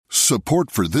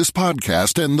Support for this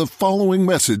podcast and the following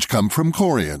message come from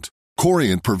Corient.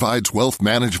 Corient provides wealth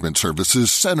management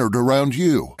services centered around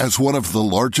you. As one of the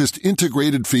largest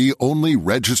integrated fee-only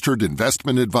registered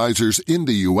investment advisors in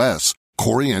the U.S.,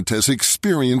 Corient has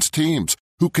experienced teams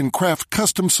who can craft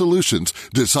custom solutions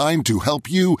designed to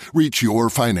help you reach your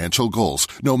financial goals,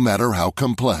 no matter how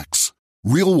complex.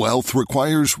 Real wealth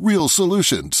requires real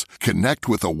solutions. Connect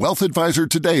with a wealth advisor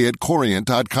today at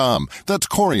Corient.com. That's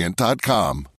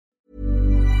Corient.com.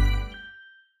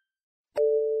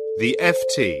 The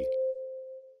FT.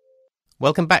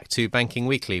 Welcome back to Banking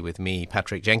Weekly with me,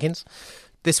 Patrick Jenkins.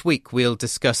 This week we'll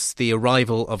discuss the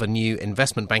arrival of a new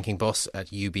investment banking boss at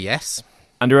UBS.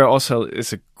 Andrea Orcel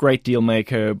is a great deal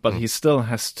maker, but he still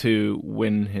has to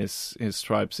win his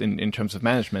stripes in terms of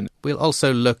management. We'll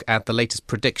also look at the latest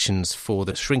predictions for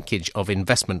the shrinkage of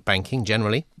investment banking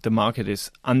generally. The market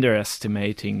is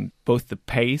underestimating both the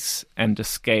pace and the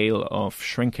scale of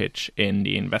shrinkage in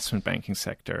the investment banking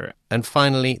sector. And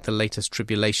finally, the latest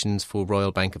tribulations for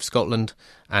Royal Bank of Scotland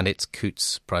and its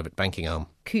Coutts private banking arm.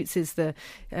 Coutts is the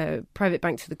private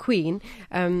bank to the Queen,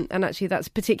 and actually that's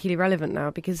particularly relevant now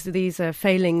because these are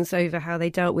failings over how they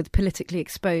dealt with politically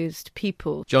exposed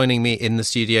people. Joining me in the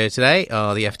studio today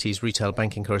are the FT's retail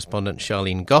banking correspondent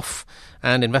Charlene Goff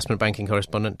and investment banking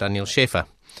correspondent Daniel Schäfer.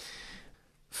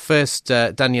 First,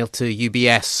 Daniel, to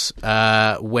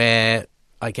UBS, where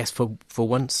I guess for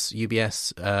once,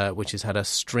 UBS, which has had a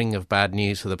string of bad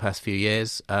news for the past few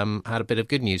years, had a bit of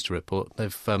good news to report.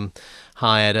 They've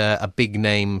hired a big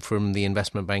name from the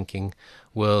investment banking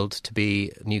world to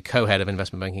be new co-head of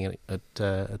investment banking at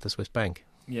the Swiss bank.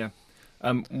 Yeah.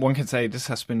 One can say this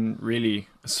has been really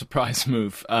a surprise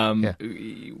move.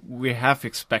 We have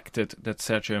expected that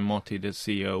Sergio Motti, the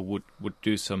CEO, would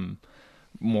do some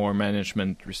more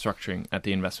management restructuring at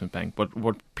the investment bank. But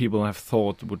what people have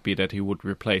thought would be that he would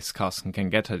replace Carsten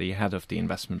Kengeta, the head of the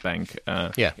investment bank.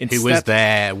 Who was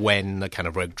there when the kind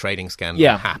of rogue trading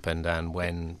scandal happened and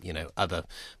when, other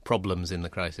problems in the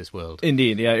crisis world.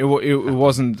 Indeed, yeah. It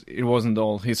wasn't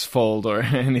all his fault or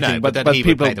anything, but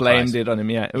people blamed it on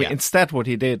him, yeah. Instead, what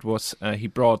he did was he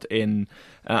brought in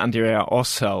Andrea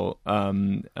Orcel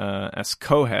as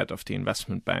co-head of the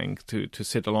investment bank to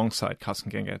sit alongside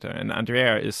Carsten Kengeta. And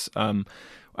Andrea is,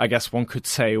 I guess one could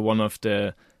say, one of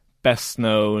the best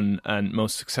known and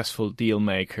most successful deal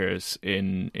makers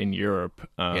in Europe.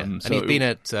 And he's been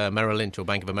at Merrill Lynch or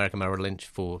Bank of America Merrill Lynch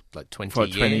for like 20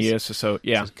 years. For 20 years or so,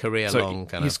 yeah. So career-long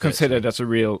kind of... He's considered as a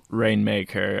real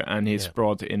rainmaker, and he's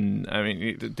brought in... I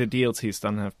mean, the deals he's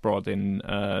done have brought in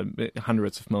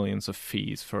hundreds of millions of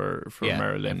fees for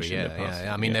Merrill Lynch in the past.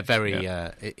 I mean, they're very...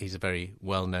 he's a very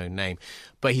well-known name.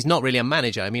 But he's not really a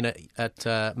manager. I mean,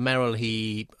 at Merrill,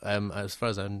 he, as far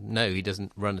as I know, he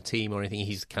doesn't run a team or anything.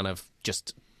 He's kind of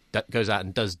just goes out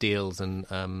and does deals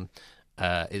and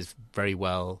is very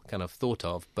well kind of thought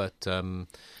of. But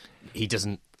he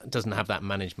doesn't have that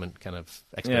management kind of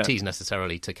expertise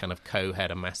necessarily to kind of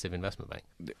co-head a massive investment bank.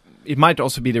 It might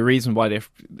also be the reason why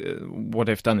what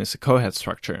they've done is a co-head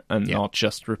structure and not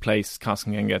just replace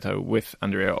Carsten Kengeta with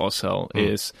Andrea Orcel.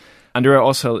 Andrea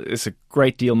Orcel is a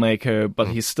great deal maker, but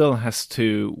he still has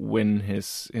to win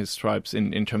his stripes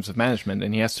in terms of management,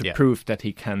 and he has to prove that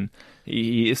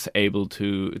he is able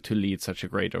to lead such a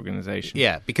great organization.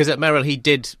 Yeah, because at Merrill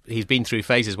he's been through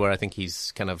phases where I think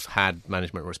he's kind of had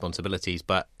management responsibilities,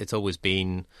 but it's always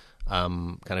been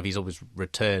he's always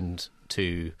returned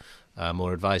to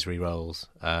more advisory roles.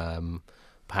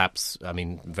 Perhaps, I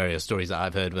mean, various stories that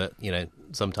I've heard, but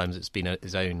sometimes it's been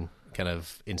his own kind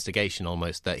of instigation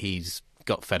almost that he's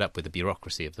got fed up with the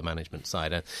bureaucracy of the management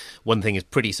side. And one thing is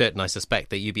pretty certain, I suspect,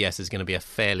 that UBS is going to be a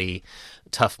fairly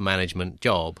tough management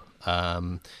job,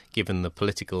 given the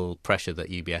political pressure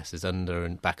that UBS is under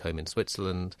and back home in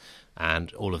Switzerland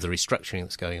and all of the restructuring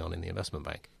that's going on in the investment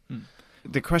bank.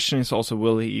 The question is also,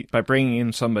 will he, by bringing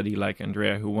in somebody like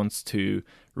Andrea who wants to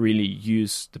really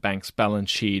use the bank's balance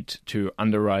sheet to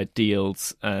underwrite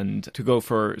deals and to go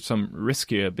for some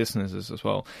riskier businesses as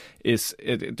well,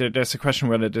 there's a question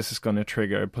whether this is going to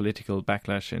trigger a political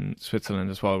backlash in Switzerland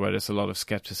as well, where there's a lot of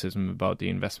skepticism about the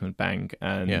investment bank,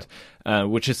 and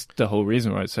which is the whole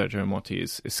reason why Sergio Motti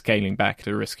is scaling back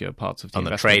the riskier parts of the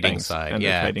investment bank side, and the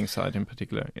trading side in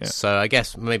particular. Yeah. So I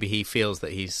guess maybe he feels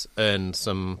that he's earned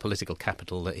some political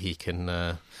capital that he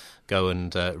can go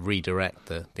and redirect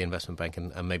the investment bank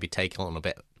and maybe take on a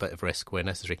bit of risk where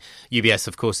necessary. UBS,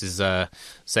 of course, is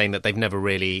saying that they've never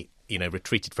really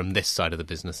retreated from this side of the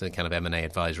business, the kind of M&A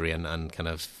advisory and kind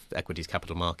of equities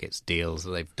capital markets deals.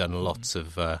 They've done lots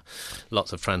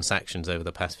of transactions over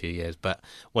the past few years. But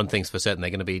one thing's for certain, they're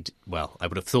going to be, I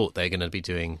would have thought they're going to be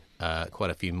doing quite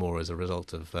a few more as a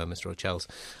result of Mr. Orcel's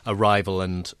arrival.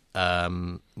 And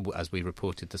as we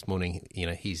reported this morning,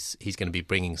 he's going to be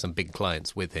bringing some big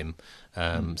clients with him.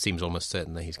 Seems almost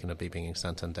certain that he's going to be bringing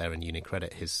Santander and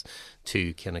UniCredit, his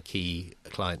two kind of key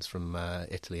clients from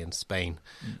Italy and Spain,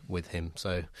 with him.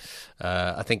 So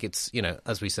I think it's,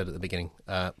 as we said at the beginning,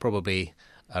 probably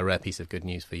a rare piece of good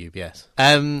news for UBS.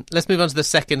 Let's move on to the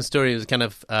second story. It was kind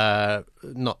of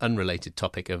not unrelated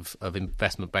topic of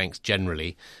investment banks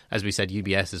generally. As we said,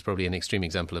 UBS is probably an extreme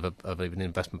example of an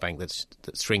investment bank that's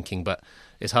shrinking, but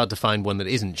it's hard to find one that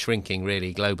isn't shrinking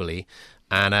really globally.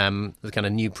 And there's kind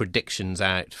of new predictions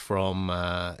out from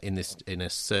in a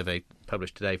survey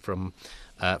published today from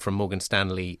Morgan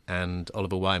Stanley and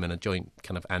Oliver Wyman, a joint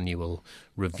kind of annual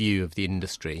review of the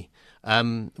industry.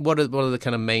 What are the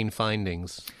kind of main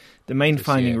findings? The main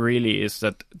finding really is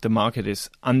that the market is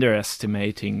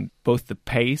underestimating both the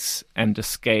pace and the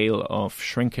scale of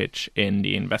shrinkage in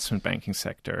the investment banking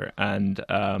sector. And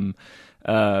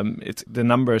the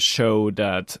numbers show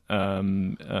that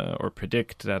or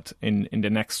predict that in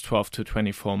the next 12 to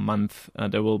 24 months,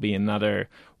 there will be another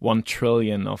 1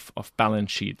 trillion of balance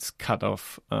sheets cut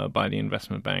off by the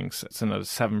investment banks. It's another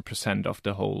 7% of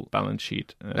the whole balance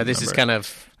sheet. Now, this is kind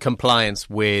of compliance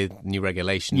with new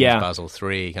regulations, Basel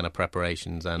III kind of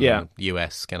preparations, and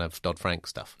US kind of Dodd-Frank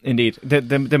stuff. Indeed.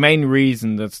 The main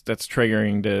reason that's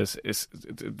triggering this is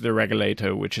the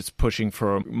regulator, which is pushing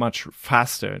for much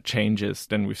faster changes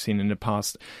than we've seen in the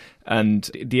past. And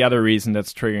the other reason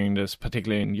that's triggering this,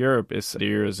 particularly in Europe, is the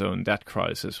Eurozone debt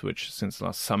crisis, which since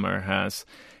last summer has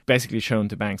basically shown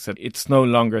to banks that it's no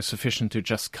longer sufficient to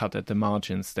just cut at the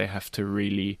margins. They have to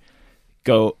really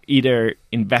go either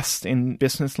invest in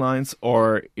business lines,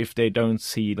 or if they don't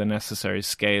see the necessary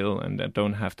scale and they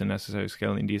don't have the necessary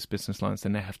scale in these business lines,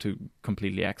 then they have to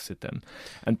completely exit them.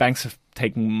 And banks have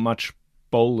taken much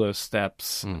bolder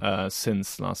steps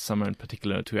since last summer in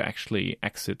particular to actually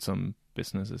exit some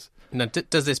businesses. Now,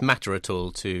 does this matter at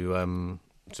all to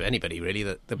anybody really,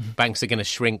 that the banks are going to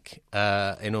shrink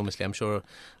enormously? I'm sure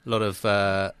a lot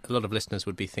of listeners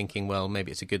would be thinking, well,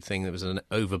 maybe it's a good thing. It was an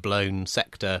overblown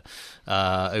sector,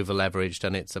 over leveraged,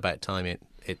 and it's about time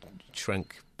it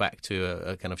shrunk back to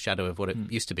a kind of shadow of what it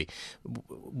used to be.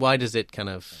 Why does it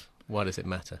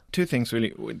matter? Two things,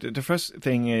 really. The first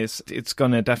thing is it's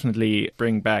going to definitely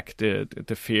bring back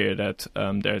the fear that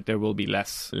there will be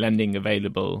less lending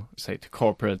available, say, to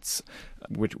corporates,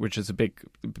 which is a big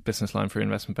business line for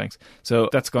investment banks. So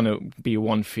that's going to be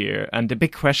one fear. And the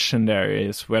big question there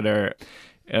is whether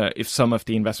if some of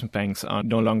the investment banks are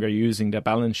no longer using their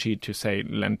balance sheet to, say,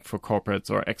 lend for corporates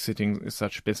or exiting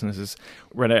such businesses,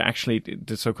 whether actually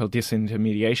the so-called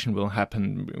disintermediation will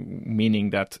happen, meaning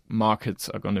that markets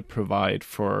are going to provide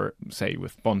for, say,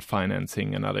 with bond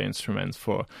financing and other instruments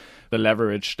for the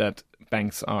leverage that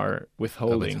banks are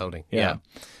withholding. Yeah.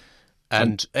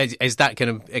 And is that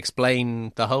going to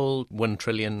explain the whole 1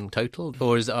 trillion total?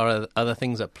 Or are other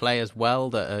things at play as well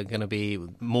that are going to be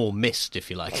more missed, if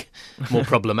you like, more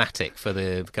problematic for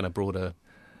the kind of broader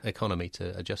economy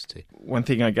to adjust to? One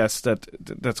thing I guess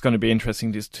that's going to be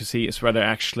interesting to see is whether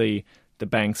actually the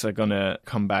banks are going to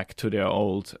come back to their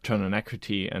old return on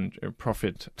equity and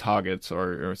profit targets,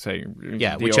 or say,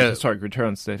 which old historic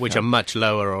returns. Which are much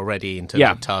lower already in terms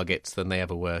of targets than they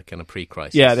ever were kind of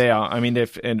pre-crisis. Yeah, they are. I mean,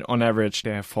 on average,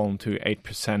 they have fallen to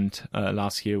 8%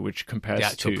 last year, which compares the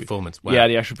actual to performance. Wow. Yeah,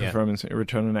 the actual performance,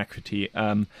 return on equity.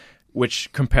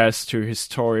 Which compares to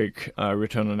historic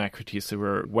return on equities that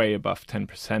were way above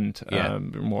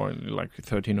 10%, more like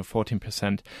 13 or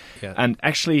 14%. Yeah. And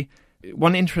actually,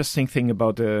 one interesting thing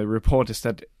about the report is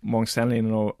that Morgan Stanley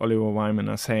and Oliver Wyman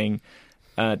are saying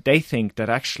they think that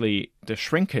actually the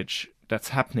shrinkage that's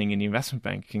happening in the investment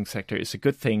banking sector is a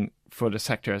good thing for the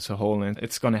sector as a whole, and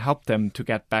it's going to help them to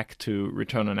get back to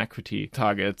return on equity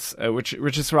targets, which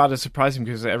is rather surprising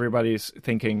because everybody's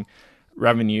thinking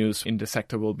revenues in the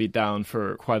sector will be down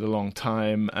for quite a long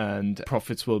time and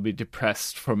profits will be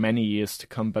depressed for many years to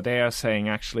come. But they are saying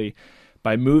actually,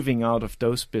 by moving out of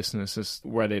those businesses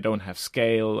where they don't have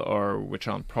scale or which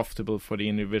aren't profitable for the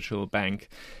individual bank,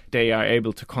 they are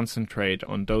able to concentrate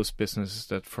on those businesses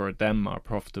that for them are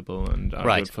profitable and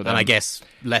are good for them. And I guess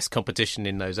less competition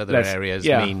in those other areas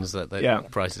means that the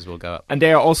prices will go up. And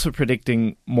they are also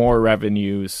predicting more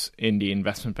revenues in the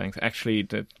investment banks. Actually,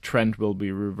 the trend will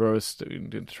be reversed,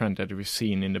 the trend that we've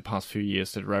seen in the past few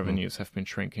years, that revenues have been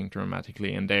shrinking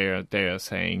dramatically. And they are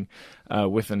saying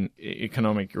with an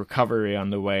economic recovery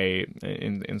underway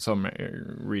in some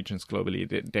regions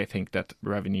globally, they think that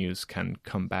revenues can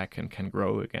come back and can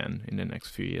grow again. again in the next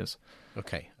few years.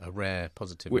 Okay, a rare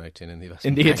positive note in the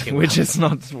investment Indeed, banking which world. is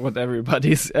not what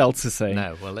everybody else is saying.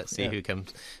 No, well, let's see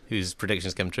whose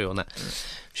predictions come true on that.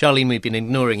 Charlene, we've been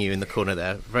ignoring you in the corner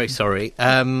there. Very sorry.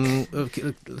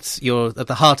 You're at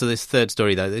the heart of this third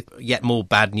story, though. Yet more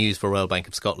bad news for Royal Bank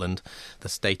of Scotland, the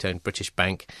state-owned British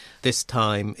bank. This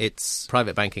time, it's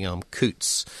private banking arm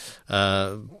Coutts,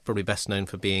 probably best known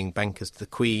for being bankers to the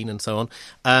Queen and so on.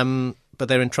 But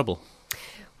they're in trouble.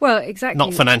 Well, exactly.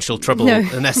 Not financial trouble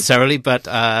necessarily, but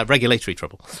regulatory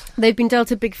trouble. They've been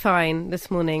dealt a big fine this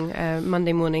morning,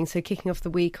 Monday morning, so kicking off the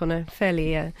week on a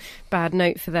fairly bad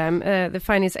note for them. The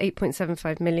fine is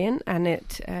 8.75 million, and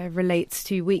it relates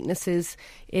to weaknesses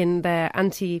in their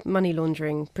anti-money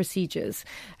laundering procedures.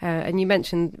 And you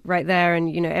mentioned right there,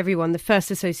 and everyone, the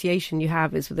first association you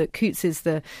have is that Coutts is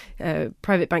the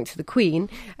private bank to the Queen,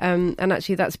 and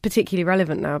actually that's particularly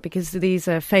relevant now because these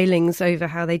are failings over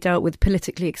how they dealt with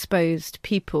politically exposed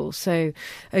people, so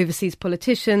overseas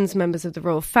politicians, members of the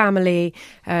royal family.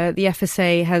 The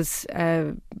FSA has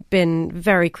been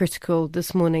very critical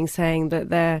this morning, saying that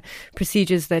their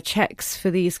procedures, their checks for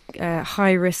these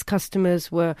high-risk customers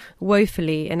were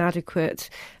woefully inadequate,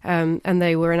 and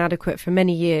they were inadequate for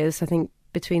many years, I think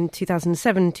between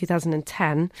 2007 and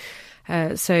 2010.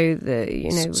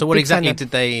 So what exactly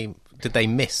did they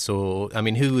miss? Or, I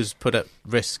mean, who was put at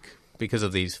risk because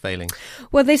of these failings?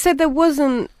 Well, they said there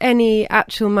wasn't any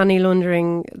actual money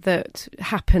laundering that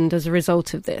happened as a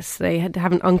result of this. They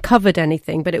haven't uncovered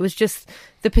anything, but it was just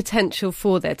the potential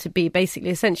for there to be, basically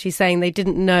essentially saying they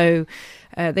didn't know,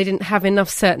 they didn't have enough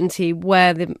certainty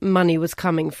where the money was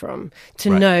coming from to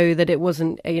know that it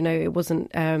wasn't,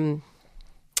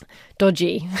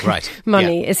 dodgy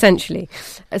money, essentially.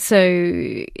 So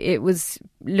it was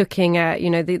looking at,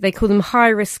 they call them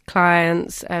high-risk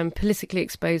clients, politically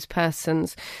exposed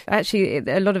persons. Actually,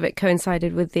 a lot of it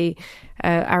coincided with the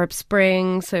Arab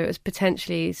Spring, so it was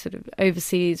potentially sort of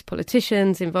overseas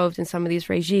politicians involved in some of these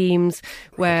regimes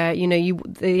where,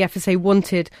 the FSA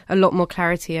wanted a lot more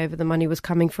clarity over the money was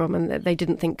coming from, and they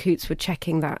didn't think Coutts were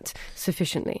checking that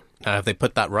sufficiently. Have they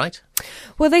put that right?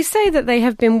 Well, they say that they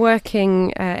have been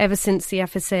working ever since the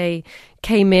FSA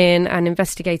came in and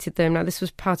investigated them. Now, this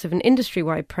was part of an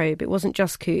industry-wide probe. It wasn't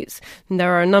just Coutts. And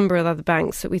there are a number of other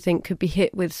banks that we think could be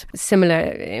hit with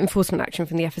similar enforcement action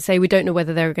from the FSA. We don't know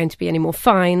whether there are going to be any more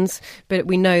fines, but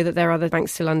we know that there are other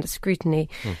banks still under scrutiny.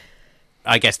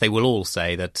 I guess they will all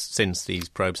say that since these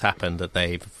probes happened that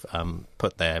they've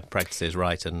put their practices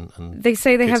right, and they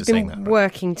say they Coutts have been that, right?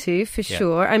 working to, for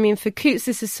sure. I mean, for Coutts,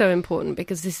 this is so important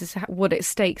because this is what it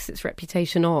stakes its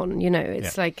reputation on.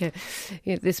 It's like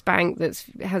this bank that's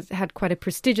has had quite a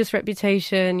prestigious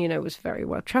reputation. Was very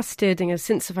well trusted.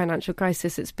 Since the financial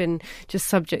crisis, it's been just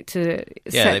subject to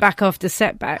setback after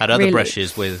setback. Had other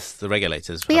brushes with the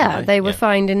regulators. They were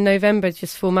fined in November,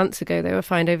 just 4 months ago. They were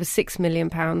fined over £6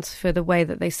 million for the way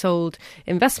that they sold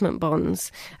investment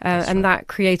bonds, and that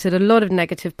created a lot of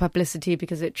negative publicity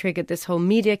because it triggered this whole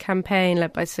media campaign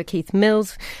led by Sir Keith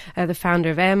Mills, the founder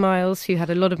of Air Miles, who had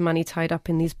a lot of money tied up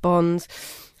in these bonds.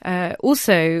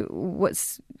 Also,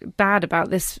 what's bad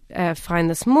about this fine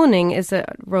this morning is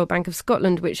that Royal Bank of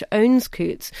Scotland, which owns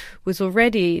Coutts, was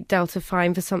already dealt a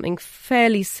fine for something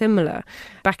fairly similar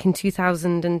back in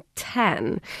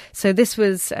 2010. So this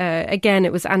was, again,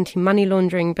 it was anti-money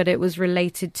laundering, but it was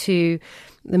related to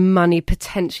the money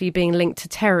potentially being linked to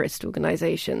terrorist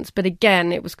organisations. But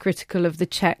again, it was critical of the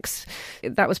checks.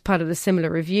 That was part of the similar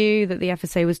review that the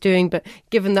FSA was doing. But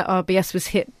given that RBS was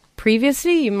hit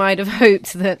previously, you might have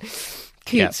hoped that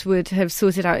Coutts would have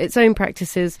sorted out its own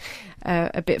practices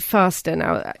a bit faster.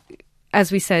 Now,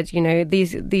 as we said,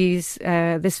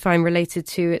 this fine related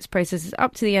to its processes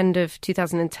up to the end of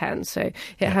 2010. So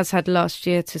it has had last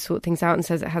year to sort things out and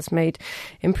says it has made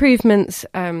improvements.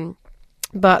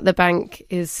 But the bank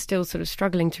is still sort of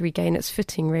struggling to regain its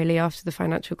footing, really, after the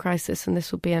financial crisis. And this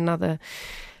will be another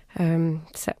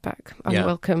setback.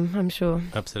 Unwelcome, I'm sure.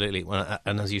 Absolutely. Well,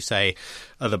 and as you say,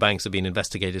 other banks have been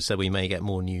investigated, so we may get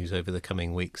more news over the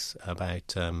coming weeks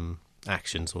about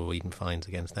actions or even fines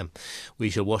against them.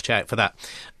 We shall watch out for that.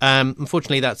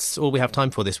 Unfortunately, that's all we have time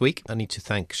for this week. I need to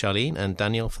thank Charlene and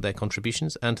Daniel for their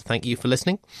contributions and to thank you for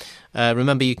listening.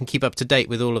 Remember, you can keep up to date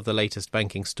with all of the latest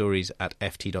banking stories at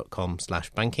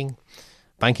ft.com/banking.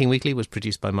 Banking Weekly was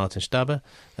produced by Martin Staber.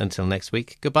 Until next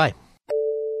week, goodbye.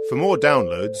 For more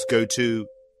downloads, go to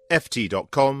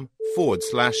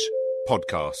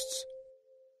ft.com/podcasts.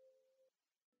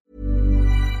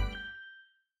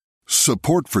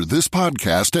 Support for this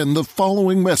podcast and the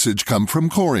following message come from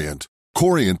Corient.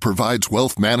 Corient provides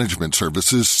wealth management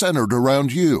services centered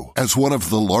around you. As one of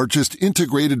the largest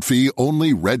integrated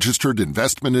fee-only registered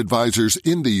investment advisors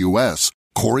in the U.S.,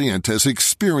 Corient has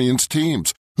experienced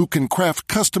teams who can craft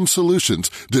custom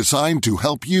solutions designed to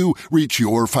help you reach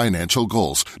your financial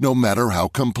goals, no matter how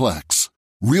complex.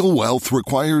 Real wealth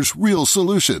requires real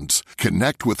solutions.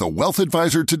 Connect with a wealth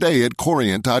advisor today at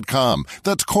Corient.com.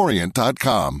 That's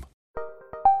Corient.com.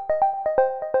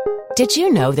 Did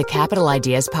you know the Capital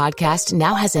Ideas podcast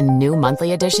now has a new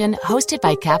monthly edition hosted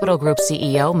by Capital Group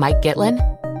CEO Mike Gitlin?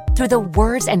 Through the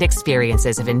words and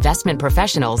experiences of investment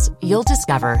professionals, you'll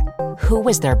discover who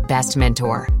was their best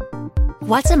mentor,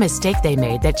 what's a mistake they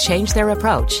made that changed their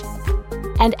approach,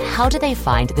 and how do they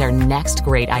find their next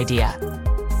great idea.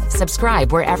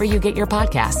 Subscribe wherever you get your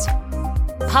podcasts.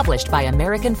 Published by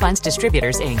American Funds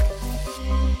Distributors, Inc.